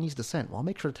Taiwanese descent. Well, I'll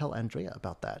make sure to tell Andrea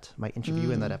about that, my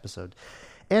interview in that episode.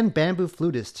 And bamboo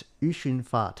flutist Yu Xun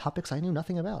Fa, topics I knew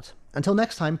nothing about. Until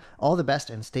next time, all the best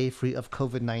and stay free of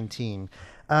COVID-19.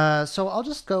 So I'll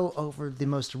just go over the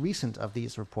most recent of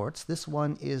these reports. This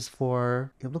one is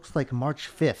for, it looks like March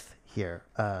 5th here.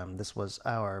 This was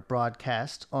our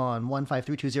broadcast on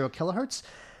 15320 kilohertz.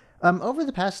 Over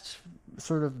the past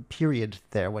sort of period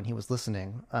there when he was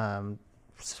listening,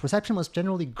 reception was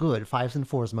generally good, 5s and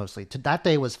 4s mostly. That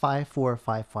day was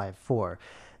 54554.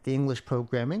 The English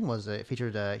programming was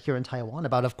featured here in Taiwan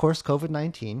about, of course,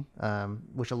 COVID-19,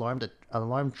 which an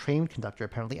alarmed train conductor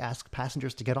apparently asked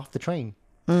passengers to get off the train.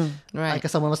 Right. I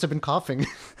guess someone must have been coughing.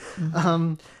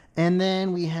 And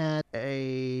then we had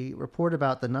a report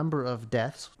about the number of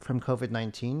deaths from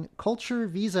COVID-19. Culture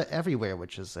Visa Everywhere,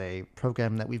 which is a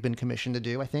program that we've been commissioned to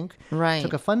do, I think. Right.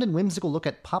 Took a fun and whimsical look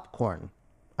at popcorn.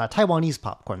 Taiwanese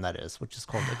popcorn, that is, which is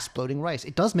called exploding rice.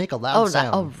 It does make a loud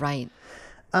sound. Right.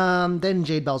 Then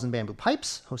Jade Bells and Bamboo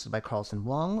Pipes, hosted by Carlson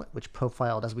Wong, which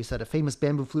profiled, as we said, a famous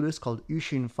bamboo flutist called Yu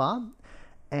Xun Fa.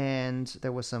 And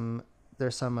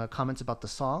there's some comments about the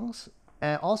songs.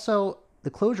 Also, the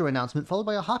closure announcement followed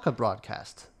by a Hakka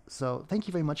broadcast. So thank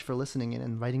you very much for listening in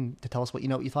and writing to tell us what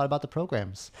you thought about the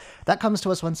programs. That comes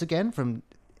to us once again from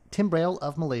Tim Braille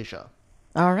of Malaysia.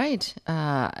 All right.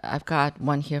 I've got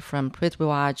one here from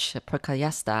Prithviraj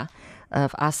Prakayasta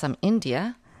of Assam,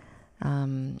 India.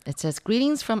 It says,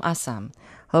 greetings from Assam.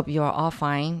 Hope you are all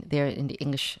fine there in the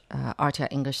English RTI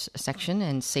English section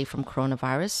and safe from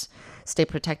coronavirus. Stay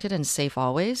protected and safe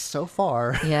always. So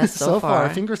far. Yes, so far.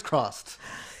 Fingers crossed.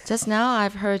 Just now,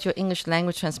 I've heard your English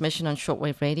language transmission on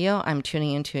shortwave radio. I'm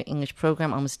tuning into your English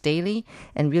program almost daily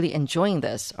and really enjoying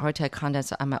this. RTI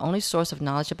contents are my only source of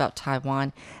knowledge about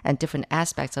Taiwan and different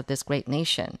aspects of this great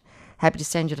nation. Happy to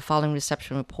send you the following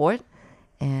reception report.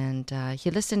 And he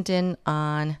listened in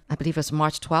on, I believe it was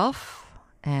March 12th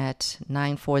at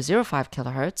 9405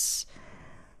 kilohertz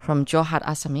from Jorhat,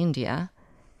 Assam, India.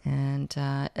 And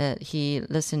he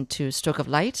listened to Stroke of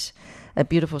Light, a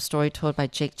beautiful story told by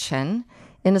Jake Chen,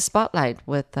 in the spotlight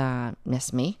with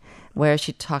Mesmi, where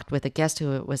she talked with a guest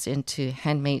who was into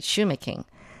handmade shoemaking.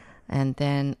 And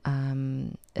then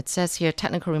it says here,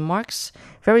 technical remarks,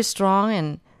 very strong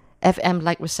and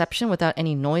FM-like reception without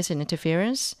any noise and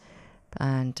interference.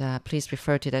 And please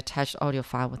refer to the attached audio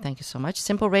file. Well, thank you so much.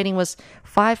 Simple rating was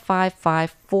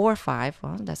 55545.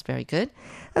 Well, that's very good.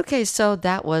 Okay, so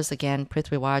that was, again,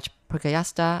 Prithviraj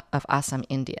Purkayastha of Assam,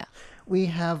 India. We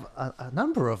have a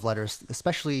number of letters,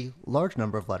 especially large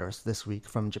number of letters this week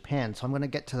from Japan. So I'm going to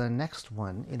get to the next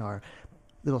one in our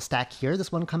little stack here.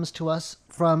 This one comes to us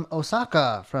from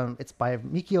Osaka. It's by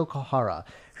Mikio Kohara,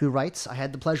 who writes, I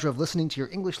had the pleasure of listening to your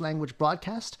English language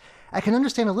broadcast. I can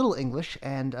understand a little English,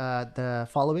 and the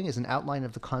following is an outline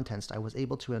of the contents I was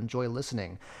able to enjoy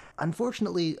listening.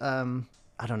 Unfortunately,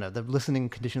 I don't know, the listening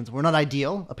conditions were not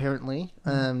ideal, apparently.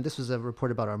 This was a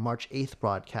report about our March 8th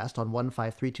broadcast on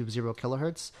 15320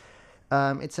 kilohertz.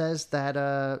 It says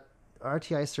that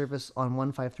RTI service on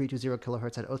 15320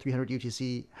 kilohertz at 0300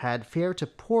 UTC had fair to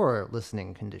poor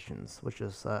listening conditions, which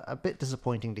is a bit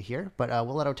disappointing to hear, but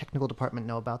we'll let our technical department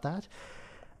know about that.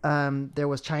 There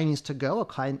was Chinese to go,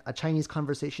 a Chinese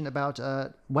conversation about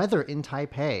weather in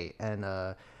Taipei, and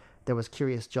there was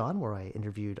Curious John, where I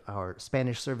interviewed our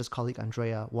Spanish service colleague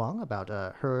Andrea Wang about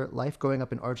her life growing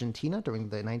up in Argentina during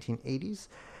the 1980s.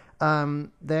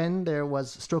 Then there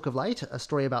was Stroke of Light, a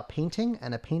story about painting,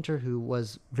 and a painter who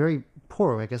was very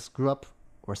poor, I guess grew up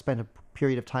or spent a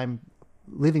period of time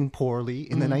living poorly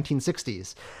in the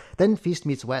 1960s. Then Feast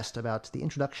Meets West, about the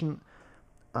introduction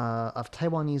of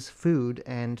Taiwanese food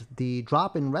and the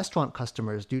drop in restaurant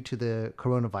customers due to the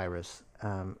coronavirus.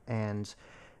 And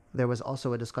there was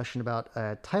also a discussion about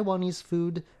Taiwanese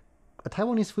food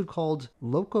called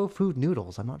Loco Food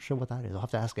Noodles. I'm not sure what that is. I'll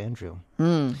have to ask Andrew.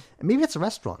 Maybe it's a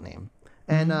restaurant name.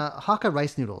 And Hakka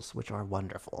rice noodles, which are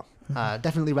wonderful.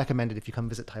 Definitely recommended if you come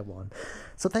visit Taiwan.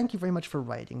 So thank you very much for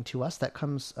writing to us. That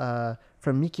comes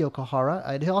from Mikio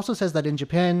Kohara. It also says that in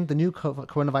Japan, the new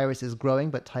coronavirus is growing,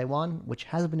 but Taiwan, which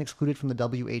has been excluded from the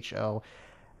WHO,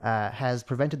 has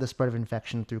prevented the spread of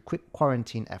infection through quick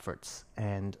quarantine efforts.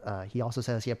 And he also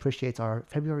says he appreciates our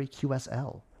February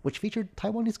QSL, which featured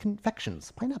Taiwanese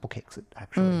confections, pineapple cakes,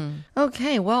 actually.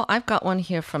 Okay, well, I've got one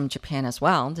here from Japan as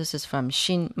well. This is from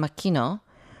Shin Makino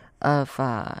of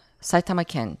Saitama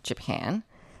Ken, Japan.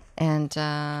 And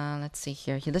let's see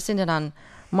here. He listened in on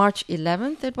March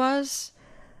 11th, it was,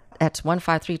 at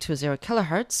 15320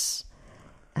 kilohertz.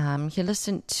 He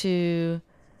listened to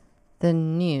the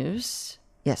news.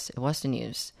 Yes, it was the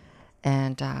news.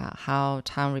 And how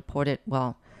Taiwan reported 2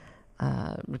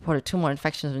 more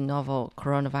infections with novel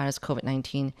coronavirus,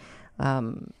 COVID-19,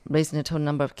 raising the total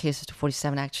number of cases to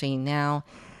 47. Actually, now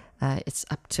it's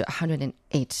up to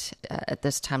 108 at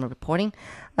this time of reporting.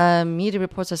 Media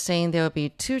reports are saying there will be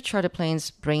 2 charter planes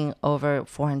bringing over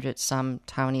 400-some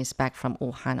Taiwanese back from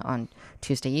Wuhan on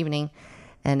Tuesday evening.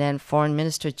 And then Foreign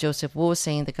Minister Joseph Wu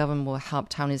saying the government will help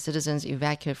Taiwanese citizens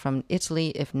evacuate from Italy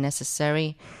if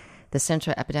necessary. The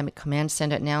Central Epidemic Command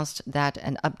Center announced that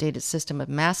an updated system of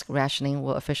mask rationing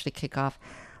will officially kick off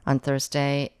on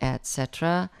Thursday,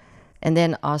 etc. And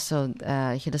then also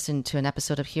he listened to an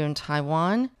episode of Here in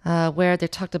Taiwan where they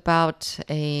talked about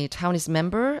a Taiwanese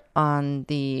member on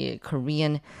the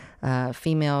Korean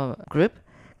female group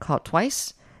called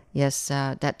Twice. Yes,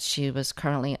 that she was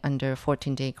currently under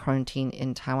 14-day quarantine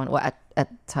in Taiwan, at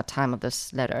the time of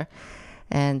this letter.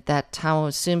 And that Taiwan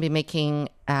will soon be making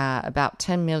about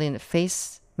 10 million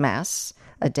face masks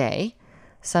a day.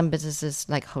 Some businesses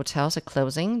like hotels are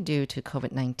closing due to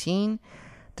COVID-19.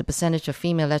 The percentage of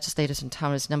female legislators in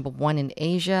Taiwan is number 1 in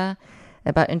Asia.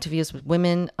 About interviews with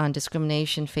women on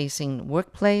discrimination facing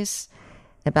workplace.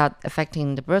 About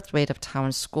affecting the birth rate of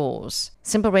Taiwan schools.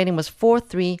 Simple rating was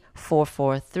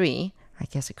 43443. I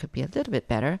guess it could be a little bit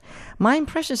better. My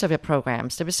impressions of your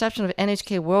programs. The reception of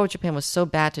NHK World Japan was so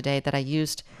bad today that I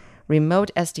used remote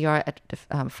SDR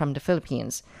from the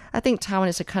Philippines. I think Taiwan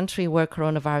is a country where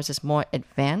coronavirus is more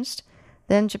advanced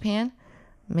than Japan.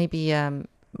 Maybe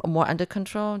more under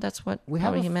control. That's what we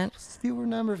have he meant. Fewer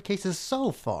number of cases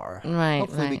so far. Right.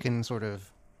 Hopefully we can sort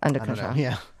of under control.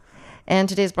 Yeah. And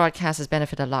today's broadcast has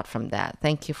benefited a lot from that.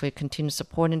 Thank you for your continued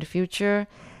support in the future.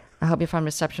 I hope you found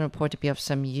reception report to be of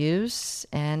some use.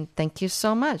 And thank you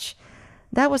so much.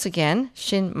 That was again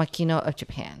Shin Makino of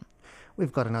Japan.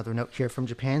 We've got another note here from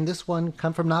Japan. This one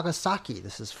comes from Nagasaki.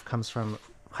 Comes from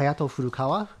Hayato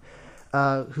Furukawa,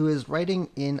 who is writing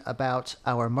in about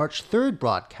our March 3rd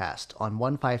broadcast on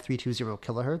 15320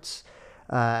 kilohertz.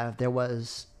 There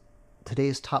was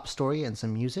today's top story and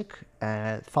some music,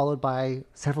 followed by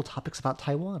several topics about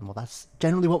Taiwan. Well, that's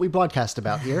generally what we broadcast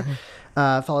about here.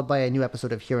 Followed by a new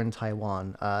episode of Here in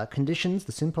Taiwan. Conditions,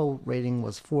 the simple rating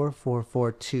was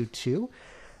 44422.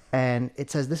 And it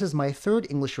says, this is my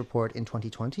 3rd English report in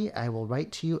 2020. I will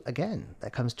write to you again.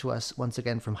 That comes to us once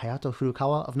again from Hayato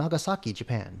Furukawa of Nagasaki,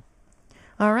 Japan.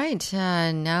 All right,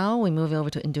 now we move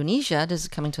over to Indonesia. This is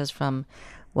coming to us from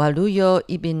Waluyo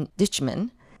Ibn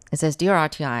Dichman. It says, Dear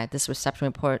RTI, this reception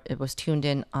report, it was tuned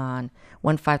in on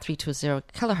 15320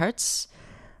 kilohertz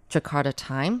Jakarta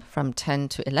time from 10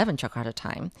 to 11 Jakarta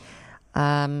time.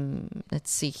 Let's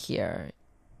see here.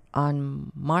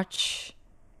 On March,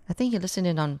 I think you listened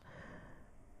in on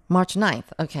March 9th.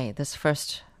 Okay, this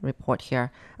first report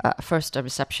here, first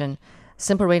reception.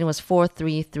 Simple rating was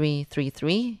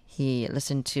 43333. He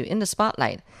listened to In the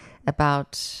Spotlight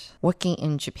about working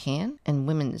in Japan and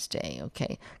Women's Day.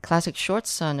 Okay, classic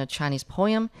shorts on a Chinese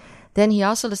poem. Then he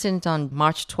also listened on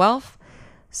March 12th.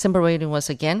 Simple rating was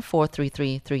again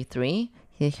 43333.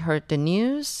 He heard the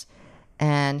news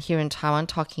and here in Taiwan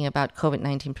talking about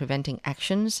COVID-19 preventing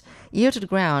actions, ear to the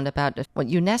ground about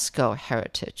UNESCO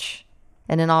heritage.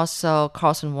 And then also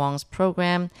Carlson Wong's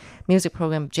program, music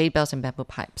program, Jade Bells and Bamboo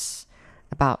Pipes,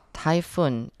 about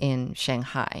typhoon in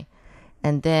Shanghai.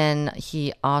 And then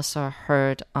he also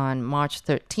heard on March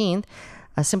 13th,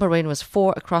 a simple rating was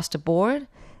 4 across the board.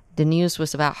 The news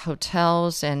was about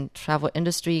hotels and travel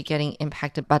industry getting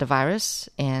impacted by the virus.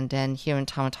 And then here in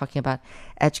Taiwan talking about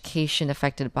education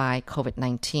affected by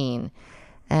COVID-19.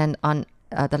 And on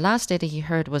the last data he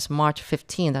heard was March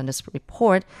 15th on this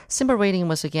report. Simple rating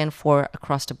was again 4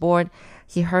 across the board.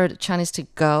 He heard Chinese to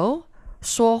go,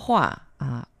 说话,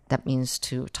 that means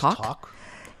to talk.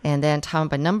 And then Taiwan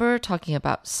by number, talking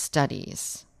about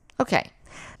studies. Okay.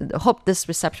 Hope this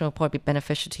reception report be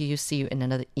beneficial to you. See you in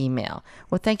another email.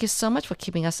 Well, thank you so much for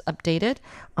keeping us updated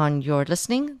on your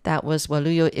listening. That was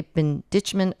Waluyo Ibn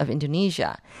Dichman of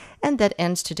Indonesia. And that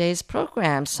ends today's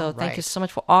program. So thank you so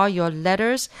much for all your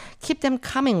letters. Keep them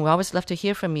coming. We always love to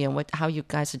hear from you and how you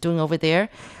guys are doing over there,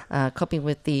 coping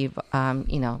with the,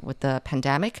 with the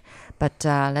pandemic. But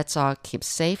let's all keep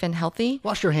safe and healthy.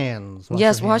 Wash your hands.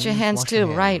 Wash your hands too.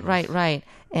 Right.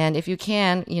 And if you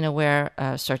can, wear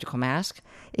a surgical mask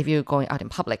if you're going out in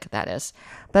public, that is.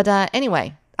 But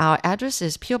anyway, our address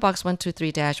is PO Box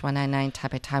 123-199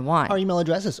 Taipei, Taiwan. Our email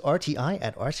address is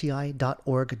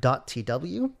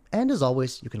rti@rti.org.tw. And as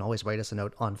always, you can always write us a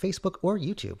note on Facebook or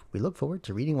YouTube. We look forward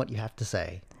to reading what you have to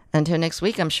say. Until next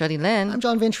week, I'm Shirley Lin. I'm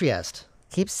John Van Trieste.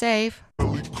 Keep safe.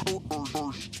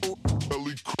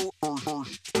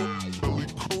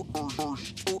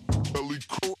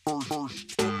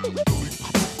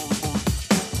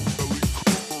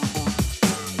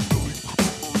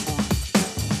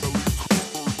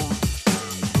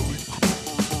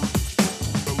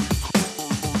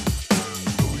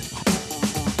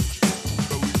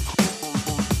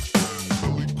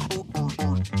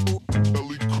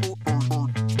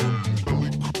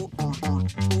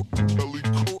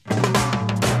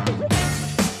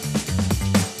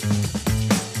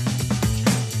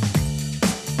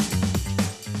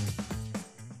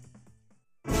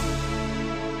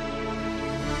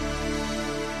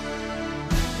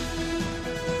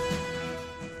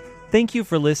 Thank you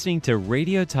for listening to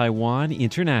Radio Taiwan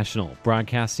International,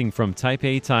 broadcasting from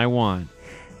Taipei, Taiwan.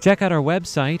 Check out our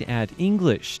website at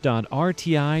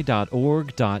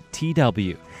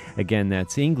english.rti.org.tw. Again,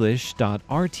 that's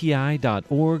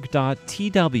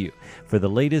english.rti.org.tw for the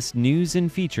latest news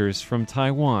and features from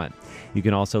Taiwan. You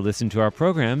can also listen to our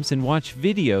programs and watch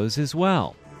videos as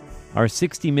well. Our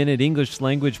 60-minute English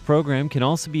language program can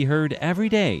also be heard every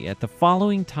day at the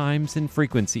following times and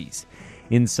frequencies.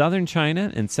 In southern China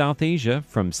and South Asia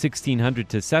from 1600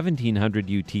 to 1700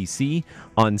 UTC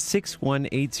on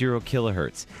 6180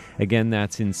 kHz. Again,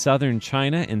 that's in southern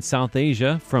China and South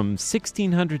Asia from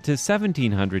 1600 to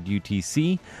 1700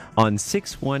 UTC on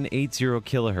 6180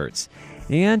 kHz.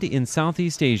 And in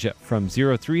Southeast Asia from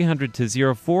 0300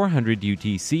 to 0400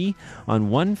 UTC on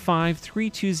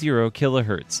 15320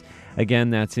 kHz. Again,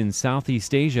 that's in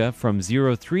Southeast Asia from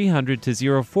 0300 to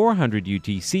 0400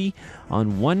 UTC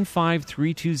on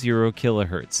 15320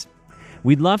 kHz.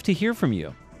 We'd love to hear from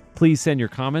you. Please send your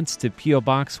comments to PO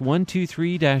Box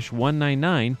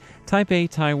 123-199, Taipei,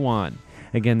 Taiwan.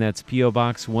 Again, that's PO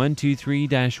Box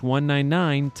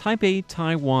 123-199, Taipei,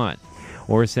 Taiwan.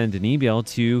 Or send an email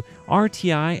to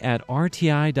rti@rti.org.tw.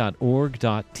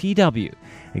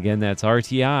 Again, that's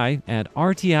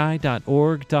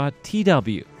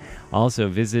rti@rti.org.tw. Also,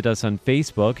 visit us on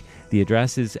Facebook. The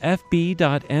address is fb.me/Radio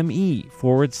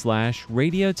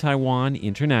Taiwan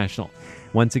International.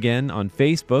 Once again, on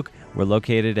Facebook, we're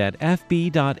located at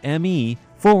fb.me/Radio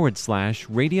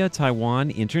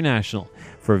Taiwan International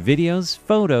for videos,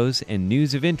 photos, and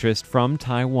news of interest from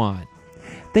Taiwan.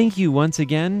 Thank you once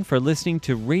again for listening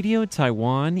to Radio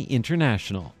Taiwan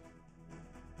International.